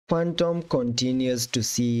Fantom continues to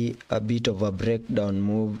see a bit of a breakdown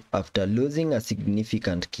move after losing a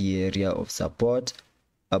significant key area of support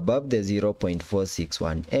above the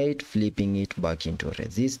 0.4618, flipping it back into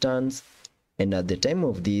resistance. And at the time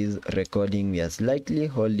of this recording, we are slightly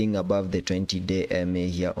holding above the 20-day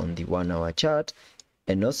MA here on the 1-hour chart,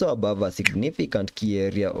 and also above a significant key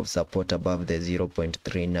area of support above the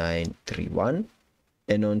 0.3931.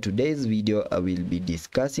 And on today's video, I will be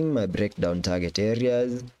discussing my breakdown target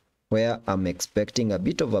areas, where I'm expecting a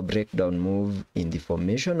bit of a breakdown move in the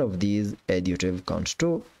formation of these 𝗕𝗲𝗃𝗃 count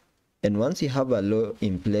 2. And once we have a low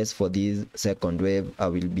in place for this second wave, I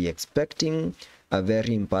will be expecting a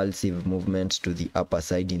very impulsive movement to the upper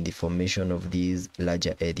side in the formation of these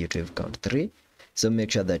larger 𝗕𝗲𝗃𝗃 count 3. So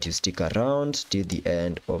make sure that you stick around till the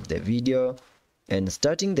end of the video. And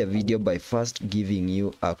starting the video by first giving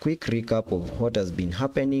you a quick recap of what has been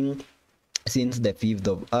happening since the 5th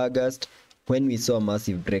of August, when we saw a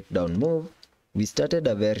massive breakdown move. We started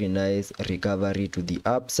a very nice recovery to the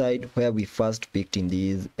upside, where we first picked in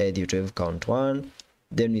these 𝗕𝗲𝗃𝗃 count 1,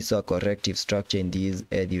 then we saw a corrective structure in these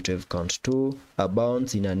𝗕𝗲𝗃𝗃 count 2, a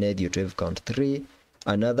bounce in an 𝗕𝗲𝗃 count 3,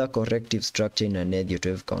 another corrective structure in an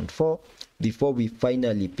𝗕𝗲𝗃 count 4, before we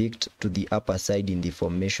finally picked to the upper side in the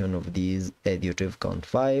formation of these 𝗕𝗲𝗃𝗃 count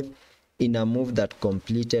 5, in a move that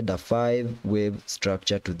completed a 5-wave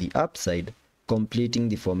structure to the upside, completing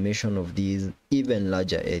the formation of these even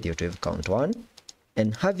larger 𝗕𝗲𝗃𝗃 count 1.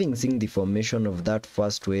 And having seen the formation of that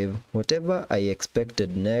first wave, whatever I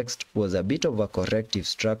expected next was a bit of a corrective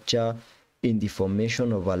structure in the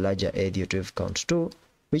formation of a larger 𝗕𝗲𝗃 count 2,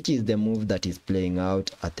 which is the move that is playing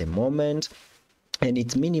out at the moment. And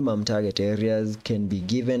its minimum target areas can be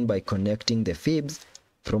given by connecting the fibs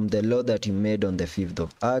from the low that you made on the 5th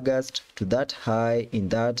of August to that high in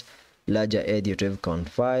that larger 𝗕𝗲𝗃 count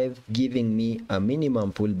 5, giving me a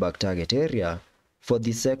minimum pullback target area for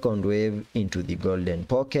the second wave into the golden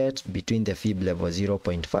pocket between the fib level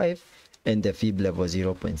 0.5 and the fib level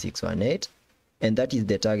 0.618. And that is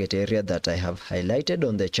the target area that I have highlighted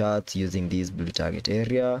on the charts using this blue target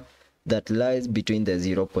area that lies between the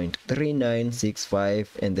 0.3965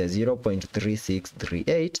 and the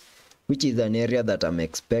 0.3638, which is an area that I'm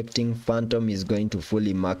expecting Fantom is going to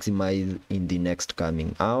fully maximize in the next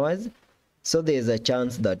coming hours. So there is a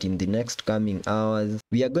chance that in the next coming hours,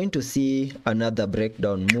 we are going to see another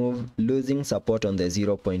breakdown move, losing support on the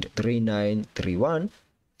 0.3931,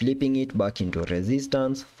 flipping it back into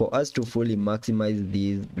resistance for us to fully maximize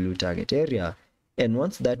this blue target area. And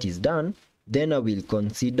once that is done, then I will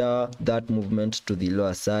consider that movement to the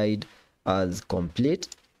lower side as complete,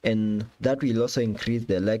 and that will also increase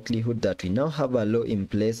the likelihood that we now have a low in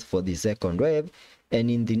place for the second wave, and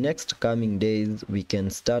in the next coming days we can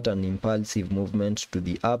start an impulsive movement to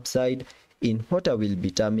the upside in what I will be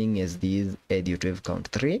terming as these 𝗕𝗲𝗃𝗃 count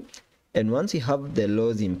 3. And once we have the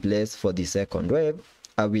lows in place for the second wave,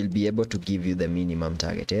 I will be able to give you the minimum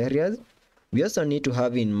target areas. We also need to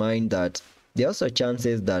have in mind that there are also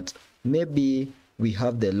chances that maybe we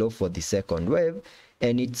have the low for the second wave,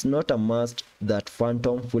 and it's not a must that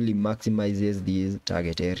Fantom fully maximizes this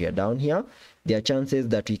target area down here. There are chances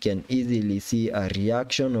that we can easily see a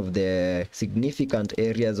reaction of the significant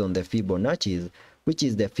areas on the Fibonacci's, which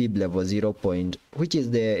is the fib level which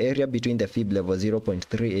is the area between the fib level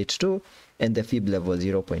 0.382 and the fib level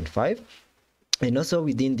 0.5. And also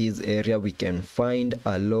within this area we can find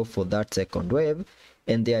a low for that second wave,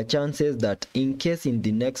 and there are chances that in case in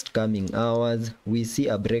the next coming hours we see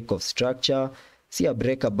a break of structure, see a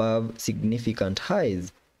break above significant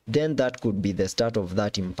highs, then that could be the start of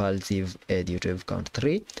that impulsive 𝗕𝗲𝗃𝗃 count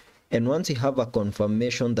 3. And once you have a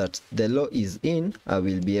confirmation that the low is in, I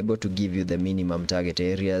will be able to give you the minimum target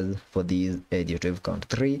areas for these 𝗕𝗲𝗃𝗃 count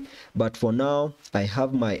 3. But for now, I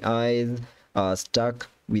have my eyes stuck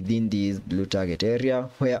within this blue target area,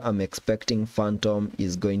 where I'm expecting Fantom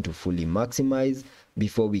is going to fully maximize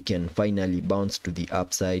before we can finally bounce to the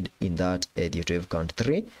upside in that 𝗕𝗲𝗃𝗃 count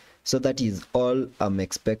 3. So that is all I'm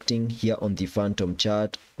expecting here on the Fantom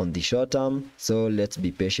chart on the short term. So let's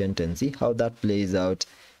be patient and see how that plays out,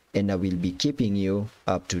 and I will be keeping you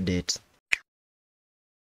up to date.